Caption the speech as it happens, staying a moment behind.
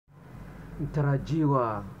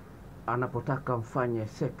Mtarajiwa anapotaka mfanye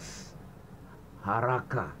sex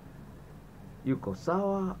haraka, yuko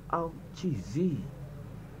sawa au chizi?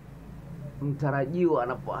 Mtarajiwa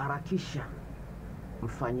anapoharakisha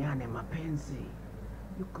mfanyane mapenzi,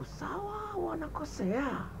 yuko sawa au anakosea?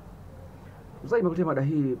 Mzee nimekutia mada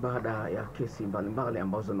hii baada ya kesi mbalimbali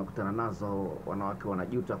ambazo nakutana nazo. Wanawake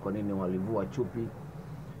wanajuta kwa nini walivua chupi,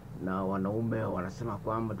 na wanaume wanasema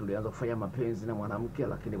kwamba tulianza kufanya mapenzi na mwanamke,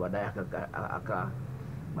 lakini baadaye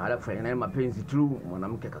baada ya kufanya naye mapenzi tu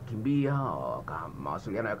mwanamke akakimbia,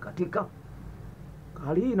 mawasiliano yakatika.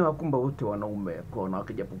 Hali hii inawakumba wote wanaume kwa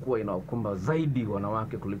wanawake, japokuwa inawakumba zaidi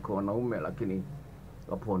wanawake kuliko wanaume, lakini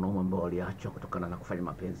wapo wanaume ambao waliachwa kutokana na kufanya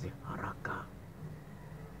mapenzi haraka.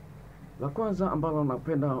 La kwanza ambalo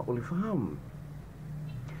napenda ulifahamu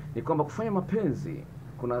ni kwamba kufanya mapenzi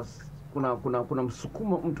kuna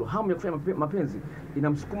msukumo mtu, hamu ya kufanya mapenzi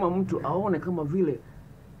inamsukuma mtu aone kama vile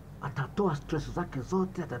atatoa stress zake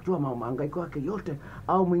zote, atatoa mahangaiko yake yote.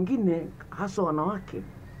 Au mwingine hasa wanawake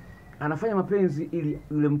anafanya mapenzi ili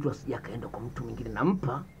yule mtu asije akaenda kwa mtu mwingine,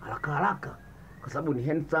 nampa haraka haraka kwa sababu ni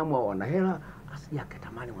handsome au ana hela, asije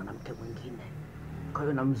akatamani mwanamke mwingine, kwa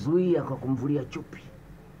hiyo namzuia kwa kumvulia chupi.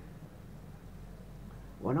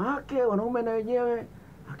 Wanaume na wenyewe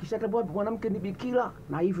akishatambua mwanamke ni bikira,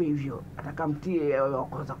 na hivyo hivyo atakamtie yeye wa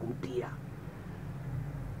kwanza kumtia.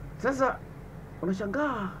 Sasa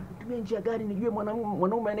unashangaa, nitumie njia gani nijue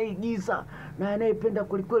mwanaume anayeigiza na anayependa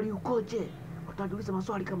kweli kweli yukoje? Utajiuliza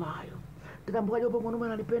maswali kama hayo. Tutamboaje hapo mwanaume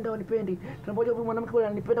ananipenda au anipendi? Tutamboaje hapo mwanamke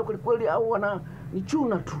ananipenda kweli kweli au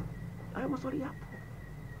ananichuna tu? Hayo maswali yapo.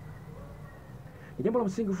 Ni jambo la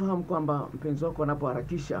msingi ufahamu kwamba mpenzi wako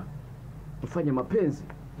anapoharakisha kufanya mapenzi,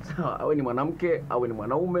 sawa, awe ni mwanamke au ni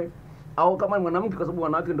mwanaume, au kama ni mwanamke, kwa sababu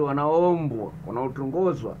wanawake ndio wanaombwa,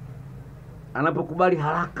 wanaotongozwa, anapokubali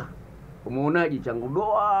haraka, umeonaje changu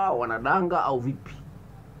doa, wanadanga au vipi?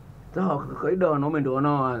 Sawa, kwa kawaida wanaume ndio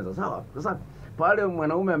wanaoanza, sawa. Sasa pale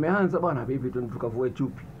mwanaume ameanza, bwana vipi tukavue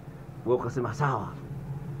chupi, wewe ukasema sawa.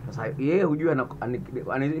 Sasa yeye hujua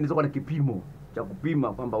anaweza kuwa na kipimo cha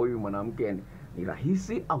kupima kwamba huyu mwanamke ni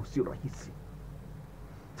rahisi au sio rahisi.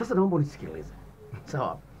 Sasa naomba unisikilize,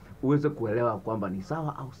 sawa, uweze kuelewa kwamba ni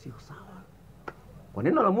sawa au sio sawa. Kwa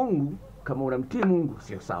neno la Mungu, kama unamtii Mungu,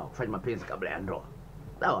 sio sawa kufanya mapenzi kabla ya ndoa,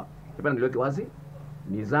 sawa. Hapa niliweke wazi,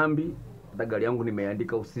 ni dhambi. Hata gari yangu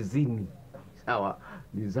nimeandika usizini, sawa,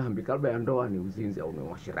 ni dhambi kabla ya ndoa, ni uzinzi au ni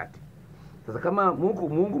uasherati. Sasa kama Mungu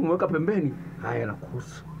mweka pembeni, haya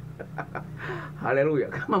nakuhusu. Haleluya.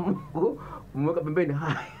 Kama Mungu mweka pembeni,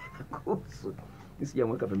 haya nakuhusu.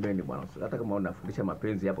 Nisijamweka pembeni bwana. Hata kama unafundisha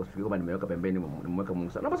mapenzi hapo, usifikiri kama nimeweka pembeni, nimeweka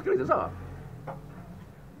Mungu sana. Nasikiliza, sawa.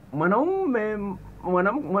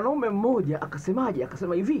 Mwanaume mmoja akasemaje?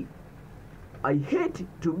 Akasema hivi, I hate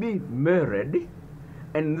to be married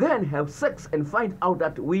and then have sex and find out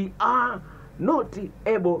that we are not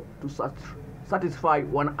able to satisfy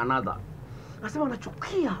one another. Akasema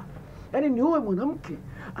nachukia, yaani nioe mwanamke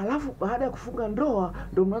alafu baada ya kufunga ndoa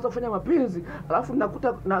ndio mnaanza kufanya mapenzi, alafu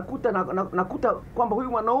nakuta kwamba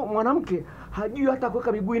huyu mwanamke hajui hata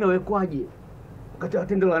kuweka miguu inawekwaje katika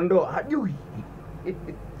tendo la ndoa, hajui.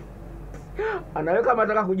 Anaweka kama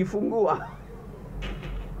anataka kujifungua.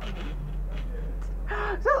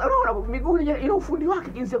 Sasa unaona miguu ina ufundi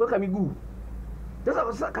wake, jinsi ya kuweka miguu.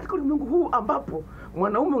 Sasa katika ulimwengu huu ambapo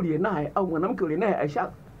mwanaume uliye naye au mwanamke uliye naye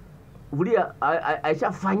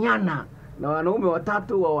aishafanyana na wanaume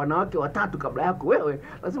watatu au wanawake watatu kabla yako, wewe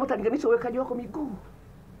lazima utalinganisha uwekaji wako miguu.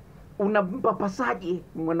 Unampapasaje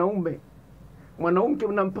mwanaume? Mwanamke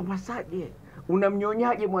unampapasaje?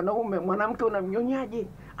 Unamnyonyaje mwanaume? Mwanamke unamnyonyaje?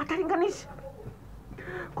 Atalinganisha.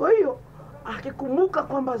 Kwa hiyo akikumbuka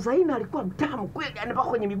kwamba Zaina alikuwa mtamu kweli, mpaka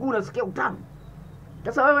kwenye miguu unasikia utamu.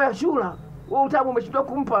 Sasa wewe Ashura, wewe utamu umeshindwa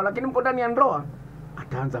kumpa, lakini mko ndani ya ndoa,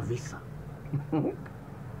 ataanza visa.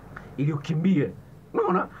 Ili ukimbie.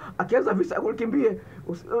 Unaona? Akianza visa ukimbie,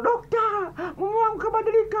 dokta, mume wangu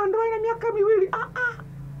kabadilika, ndoa ina miaka 2.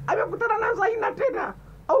 Amekutana na Zaina tena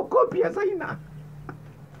au kopi ya Zaina.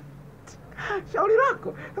 Shauri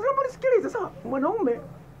lako. Sasa mnisikilize, sawa. Mwanaume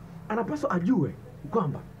anapaswa ajue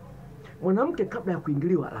kwamba mwanamke kabla ya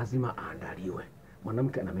kuingiliwa lazima aandaliwe.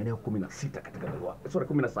 Mwanamke ana maeneo 16 katika mwili wake,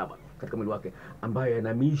 17 katika mwili wake, ambayo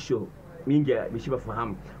yana misho mingi ya mishipa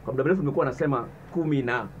fahamu. Kwa muda mrefu nimekuwa nasema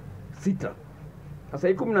 16. Sasa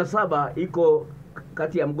hii 17 iko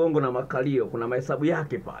kati ya mgongo na makalio, kuna mahesabu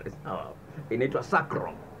yake pale, sawa. Inaitwa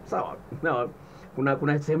sacrum, sawa. Na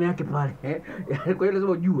kuna sehemu yake pale, kwa hiyo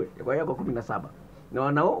lazima ujue. Kwa hiyo 17.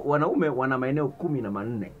 Na wanaume wana maeneo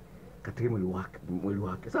 14 katika mwili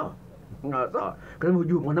wake, sawa. Sawa. Kwa hiyo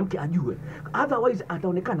ujue, mwanamke ajue. Otherwise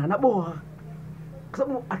ataonekana anaboa. Kwa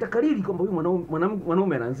sababu atakariri kwamba huyu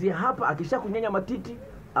mwanaume anaanzia hapa, akishakunyonya matiti,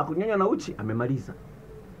 akunyonya na uchi, amemaliza.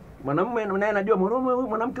 Mwanamume naye anajua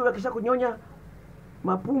mwanamke huyu akishakunyonya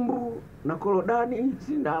mapumbu na korodani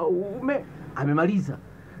na uume, amemaliza.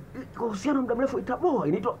 Kwa uhusiano muda mrefu itaboa.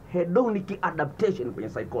 Inaitwa hedonic adaptation kwenye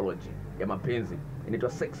psychology ya mapenzi, inaitwa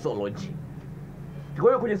sexology. Kwa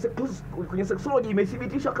hiyo kwenye sexology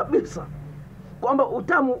imethibitisha kabisa kwamba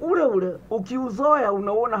utamu ule ule ukiuzoea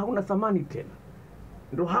unaona hauna thamani tena.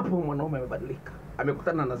 Ndio hapo mwanaume amebadilika,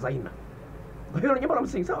 amekutana na Zaina. Kwa hiyo ni jambo la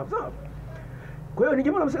msingi, sawa sawa. Kwa hiyo ni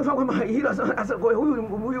jambo la msingi kwamba hilo sasa. Kwa hiyo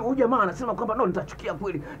huyu jamaa anasema kwamba no, nitachukia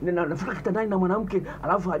kweli, nafika kitandani na mwanamke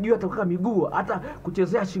alafu hajui hata miguu, hata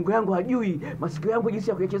kuchezea shingo yangu hajui, masikio yangu jinsi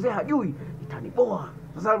ya kuchezea hajui, itaniboa.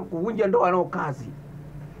 Sasa kuvunja ndoa nao kazi.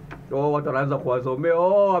 Watu wanaanza kuwazomea,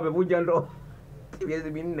 amevunja ndoa miezi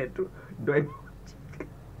 4 tu ndio.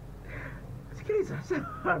 Sikiliza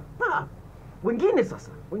sasa.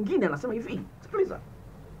 Wengine anasema hivi, sikiliza.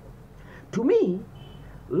 To me,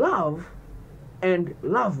 love and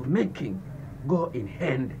love making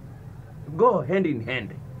go hand in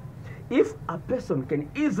hand. If a person can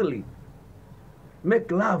easily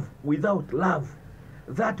make love without love,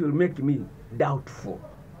 that will make me doubtful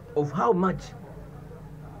of how much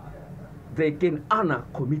they can honor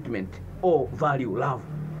commitment or value love.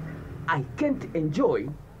 I can't enjoy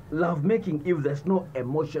love making if there's no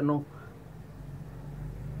emotional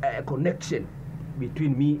connection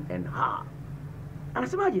between me and her.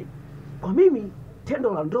 Anasemaje? Kwa mimi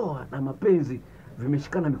tendo la ndoa na mapenzi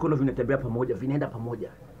vimeshikana mikono, vinatembea pamoja, vinaenda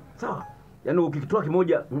pamoja. Sawa? Yaani ukikitoa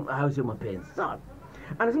kimoja hayo sio mapenzi. Sawa?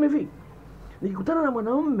 Anasema hivi, nikikutana na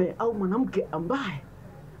mwanamume au mwanamke ambaye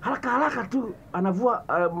haraka tu anavua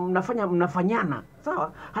mnafanyana,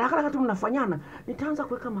 sawa? Haraka tu mnafanyana, nitaanza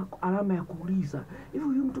kuweka alama ya kuuliza, hivi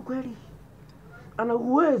huyu mtu kweli ana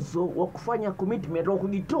uwezo wa kufanya commitment, wa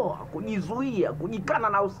kujitoa, kujizuia, kujikana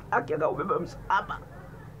na haki ya kubeba msalaba?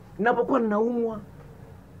 Ninapokuwa ninaumwa,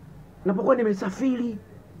 ninapokuwa nimesafiri,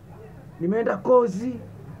 nimeenda kozi,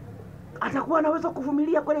 atakuwa anaweza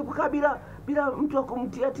kuvumilia kweli kukaa bila mtu wa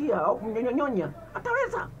kumtiatia au kumnyonyonya?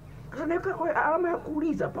 Ataweza? Sasa naweka kwa alama ya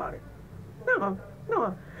kuuliza pale.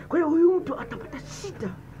 No. Kwa hiyo huyu mtu atapata shida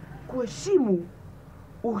kuheshimu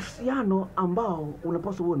uhusiano ambao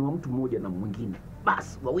unapaswa uwe ni wa mtu mmoja na mwingine,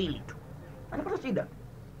 basi wawili tu. Atapata shida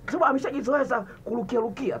kwa sababu ameshajizoeza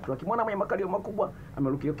kurukia tu. Akimwona mwenye makalio makubwa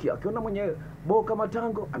amerukia, akiona mwenye boo kama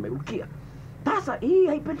tango amerukia. Sasa hii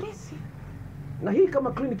haipendezi, na hii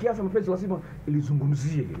kama kliniki ya afya mapenzi lazima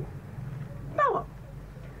ilizungumzie hilo. Sawa.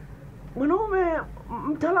 Mwanaume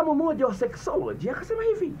mtaalamu mmoja wa sexology akasema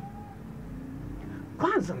hivi,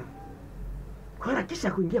 kwanza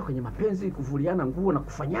kuharakisha kuingia kwenye mapenzi, kuvuliana nguo na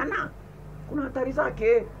kufanyana, kuna hatari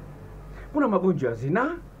zake. Kuna magonjwa ya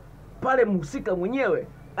zinaa pale mhusika mwenyewe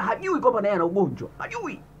hajui kwamba naye ana ugonjwa,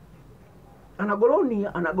 hajui. Ana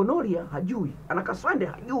gonoria hajui, ana kaswende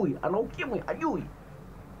hajui, ana ukimwi hajui.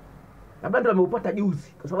 Labda ndio ameupata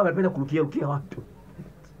juzi kwa sababu anapenda kurukia watu.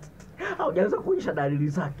 Haujaanza kuonyesha dalili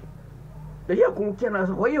zake. Ndio kurukia na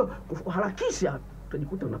kwa hiyo kuharakisha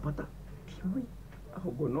utajikuta unapata ukimwi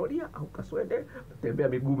au gonoria au kaswende, tembea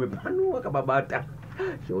miguu mepanua kama bata.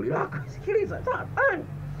 Shauri lako. Sikiliza sasa.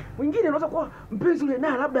 Mwingine anaweza kuwa mpenzi yule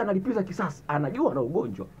naye labda analipiza kisasi, anajua na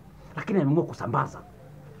ugonjwa lakini ameamua kusambaza.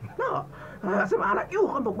 Anasema anajua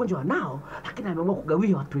kwamba ugonjwa anao lakini ameamua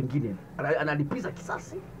kugawia watu wengine, analipiza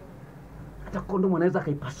kisasi. Hata kondomu anaweza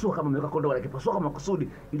akaipasua, kama ameweka kondomu anakipasua kama kusudi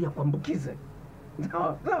ili akuambukize.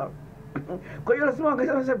 Kwa hiyo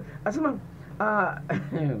lazima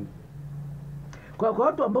kwa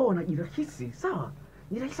watu ambao wanajirahisi, sawa,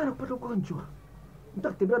 ni rahisi sana kupata ugonjwa. Mtu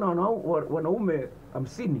akitembea na wanaume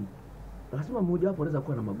 50, lazima mmoja wapo anaweza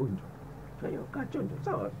kuwa na magonjwa. Kwa hiyo kaa chonjo,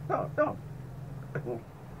 sawa.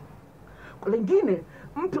 Kwa lingine,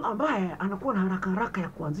 mtu ambaye anakuwa na haraka ya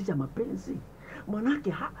kuanzisha mapenzi,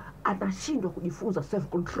 manake atashindwa kujifunza self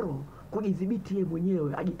control, kujidhibiti yeye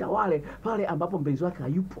mwenyewe, ajitawale pale ambapo mpenzi wake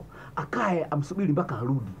hayupo, akae amsubiri mpaka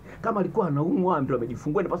arudi. Kama alikuwa anaumwa ndio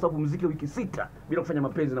amejifungua, inapaswa kupumzika wiki 6 bila kufanya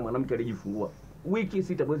mapenzi na mwanamke aliyejifungua. Wiki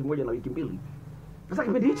 6, mwezi mmoja na wiki 2. Sasa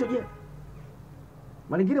kipindi hicho je?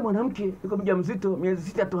 Mwingine mwanamke yuko mjamzito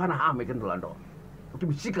miezi 6 tu hana hamu tendo la ndoa.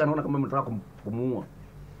 Ukimshika anaona kama mtaka kumuua.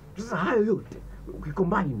 Sasa hayo yote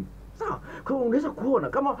ukikombine, sawa? Kwa hiyo unaweza kuona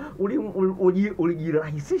kama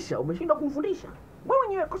ulijirahisisha, umeshinda kumfundisha. Wewe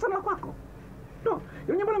mwenyewe kosa la kwako. Ndio,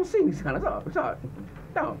 hiyo jambo la msingi sana, sawa?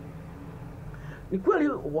 Sawa. Ni kweli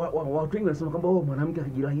watu wengi wanasema kwamba mwanamke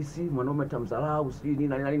akijirahisi, mwanaume atamdharau, sijui nini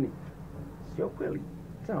na nini. Sio kweli.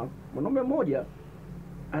 Sawa? Mwanaume mmoja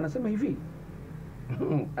anasema hivi.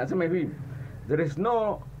 There is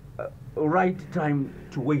no right time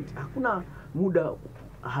to wait. Hakuna muda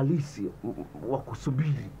halisi wa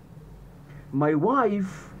kusubiri. My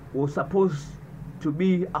wife was supposed to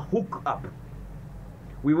be a hookup.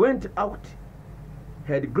 We went out,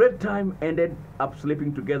 had a great time, ended up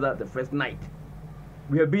sleeping together the first night.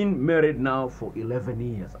 We have been married now for 11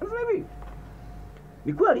 years. Maybe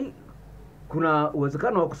ni kweli kuna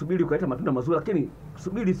uwezekano wa kusubiri kuleta matunda mazuri, lakini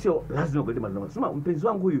kusubiri sio lazima kuleta matunda mazuri. Sema mpenzi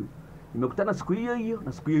wangu huyu nimekutana siku hiyo hiyo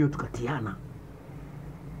na siku hiyo tukatiana.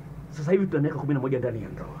 Sasa hivi tuna miaka 11 ndani ya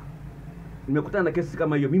ndoa. Nimekutana na kesi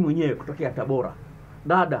kama hiyo mimi mwenyewe kutokea Tabora.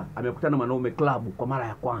 Dada amekutana na mwanaume club kwa mara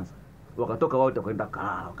ya kwanza. Wakatoka wote kwenda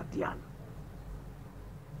kalala wakatiana.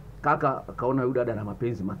 Kaka akaona yule dada na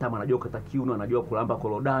mapenzi matama, anajua kukata kiuno, anajua kulamba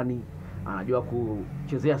korodani, anajua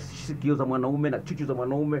kuchezea sikio za mwanaume na chuchu za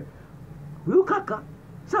mwanaume. Huyu kaka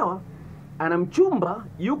sawa, ana mchumba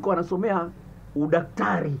yuko anasomea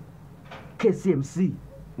udaktari KCMC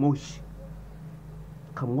Moshi.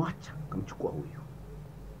 Kamwacha, kamchukua huyu.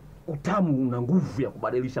 Utamu una nguvu ya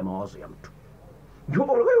kubadilisha mawazo ya mtu. Ndio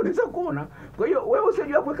wewe unaweza kuona. Kwa hiyo wewe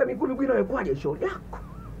usijua kuweka miguu inawekwaje shauri yako.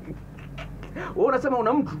 Wewe unasema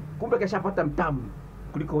una mtu, kumbe kashapata mtamu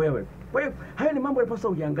kuliko wewe. Kwa hiyo haya ni mambo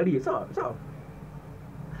yanapaswa ujiangalie, sawa? Sawa.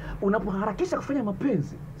 Unapoharakisha kufanya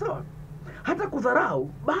mapenzi, sawa? Hata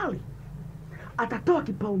kudharau, bali atatoa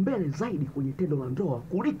kipaumbele zaidi kwenye tendo la ndoa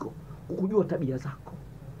kuliko kukujua tabia zako.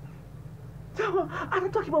 Sawa?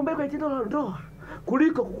 Atatoa kipaumbele kwenye tendo la ndoa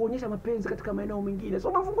kuliko kukuonyesha mapenzi katika maeneo mengine. So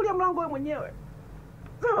unafungulia mlango wewe mwenyewe.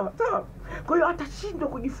 Sawa, sawa. Kwa hiyo atashindwa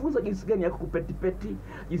kujifunza jinsi gani ya kukupeti,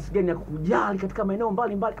 jinsi gani ya kukujali katika maeneo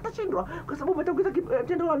mbalimbali. Atashindwa kwa sababu umetoka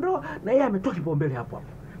tendo la ndoa na yeye ametoa kipaumbele hapo hapo.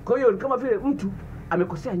 Kwa hiyo kama vile mtu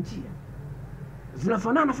amekosea njia.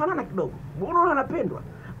 Zinafanana kidogo. Unaona anapendwa.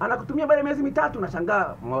 Anakutumia baada ya miezi mitatu na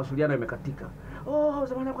shangaa mawasiliano yamekatika. Oh,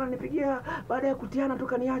 zamani alikuwa ananipigia baada ya kutiana tu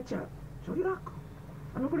kaniacha. Shauri lako.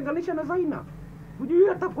 Anakulinganisha na Zaina. Hujui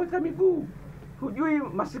hata kuweka miguu. Hujui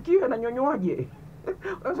masikio yananyonywaje.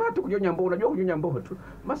 Sasa tu kunyonya mboga, unajua kunyonya mboga tu.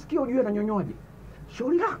 Masikio hujui yananyonywaje.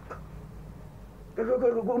 Shauri lako.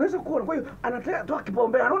 Unaweza kuona. Kwa hiyo anatoa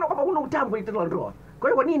kipaumbele. Anaona kwamba huna utamu kwenye tendo la ndoa. Kwa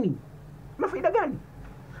hiyo kwa nini? Na faida gani?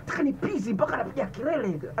 Nataka nipizi mpaka anapiga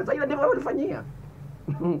kelele. Sasa ile ndivyo wanafanyia.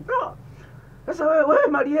 Sasa wewe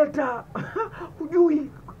Marieta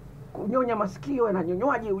hujui kunyonya masikio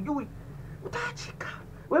yananyonywaje, hujui. Utaachika.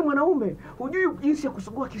 Wewe mwanaume hujui jinsi ya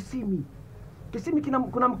kusugua kisimi. Kisimi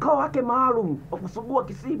kuna mkao wake maalum wa kusugua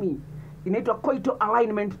kisimi. Inaitwa coital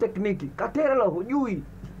alignment technique. Katelo hujui.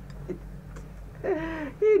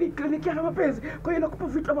 Hii ni kliniki ya mapenzi. Kwa hiyo inakupa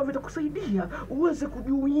vitu ambavyo vitakusaidia uweze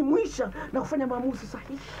kujimuisha na kufanya maamuzi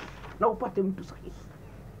sahihi na upate mtu sahihi.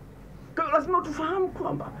 Kwa hiyo lazima tufahamu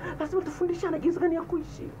kwamba lazima tufundishane jinsi gani ya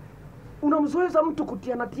kuishi. Unamzoeza mtu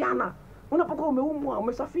kutiana. Unapokuwa umeumwa,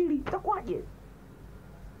 umesafiri, itakuwaje?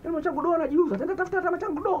 Kama machangu doa anajiuza, tenda tafuta hata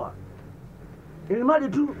machangu doa. Ili mali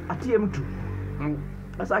tu atie mtu.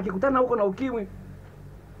 Sasa akikutana huko na ukimwi,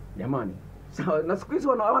 jamani. Sawa, na siku hizi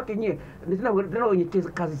wanawake nyewe tena wenye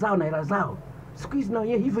kazi zao na hela zao. Siku hizi na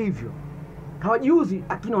wenyewe hivyo. Hawajiuzi,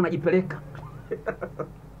 lakini wanajipeleka.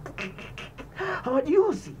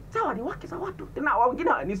 Hawajiuzi. Sawa, ni wake za watu. Tena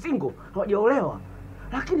wengine ni single, hawajaolewa.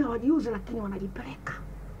 Lakini hawajiuzi, lakini wanajipeleka.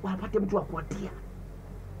 Wapate mtu wa kuatia.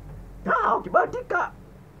 Ukibahatika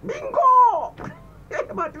bingo.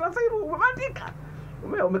 Bahati nasibu umebahatika.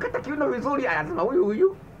 Umekata kiuno vizuri, anasema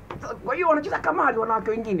huyu. Kwa hiyo wanacheza kamari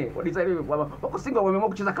wanawake wengine. Wadisaidi kwamba wako single wameamua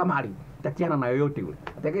kucheza kamari. Tatiana na yoyote yule.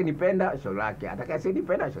 Atakayenipenda shauri lake,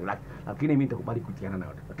 atakayenipenda shauri lake. Lakini mimi nitakubali kutiana na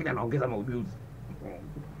yote. Lakini anaongeza maujuzi.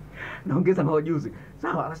 Naongeza maujuzi.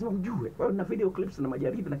 Sawa, lazima ujue. Kwa hiyo na video clips na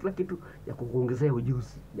majarida na kila kitu ya kukuongezea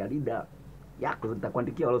ujuzi. Jarida yako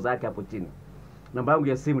nitakuandikia orodha yake hapo chini. Namba yangu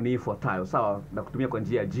ya simu ni ifuatayo, sawa? Na kutumia kwa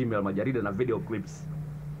njia ya Gmail majarida na video clips.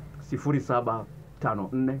 0754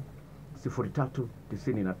 03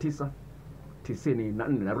 99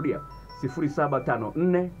 94. Narudia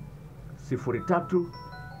 0754 03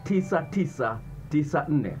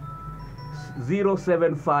 9994.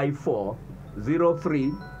 0754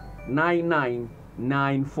 03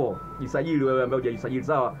 9994. Jisajili wewe ambaye hujajisajili,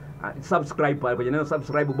 sawa? Subscribe pale kwenye neno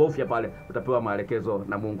subscribe, bofya pale, utapewa maelekezo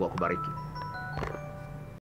na Mungu akubariki.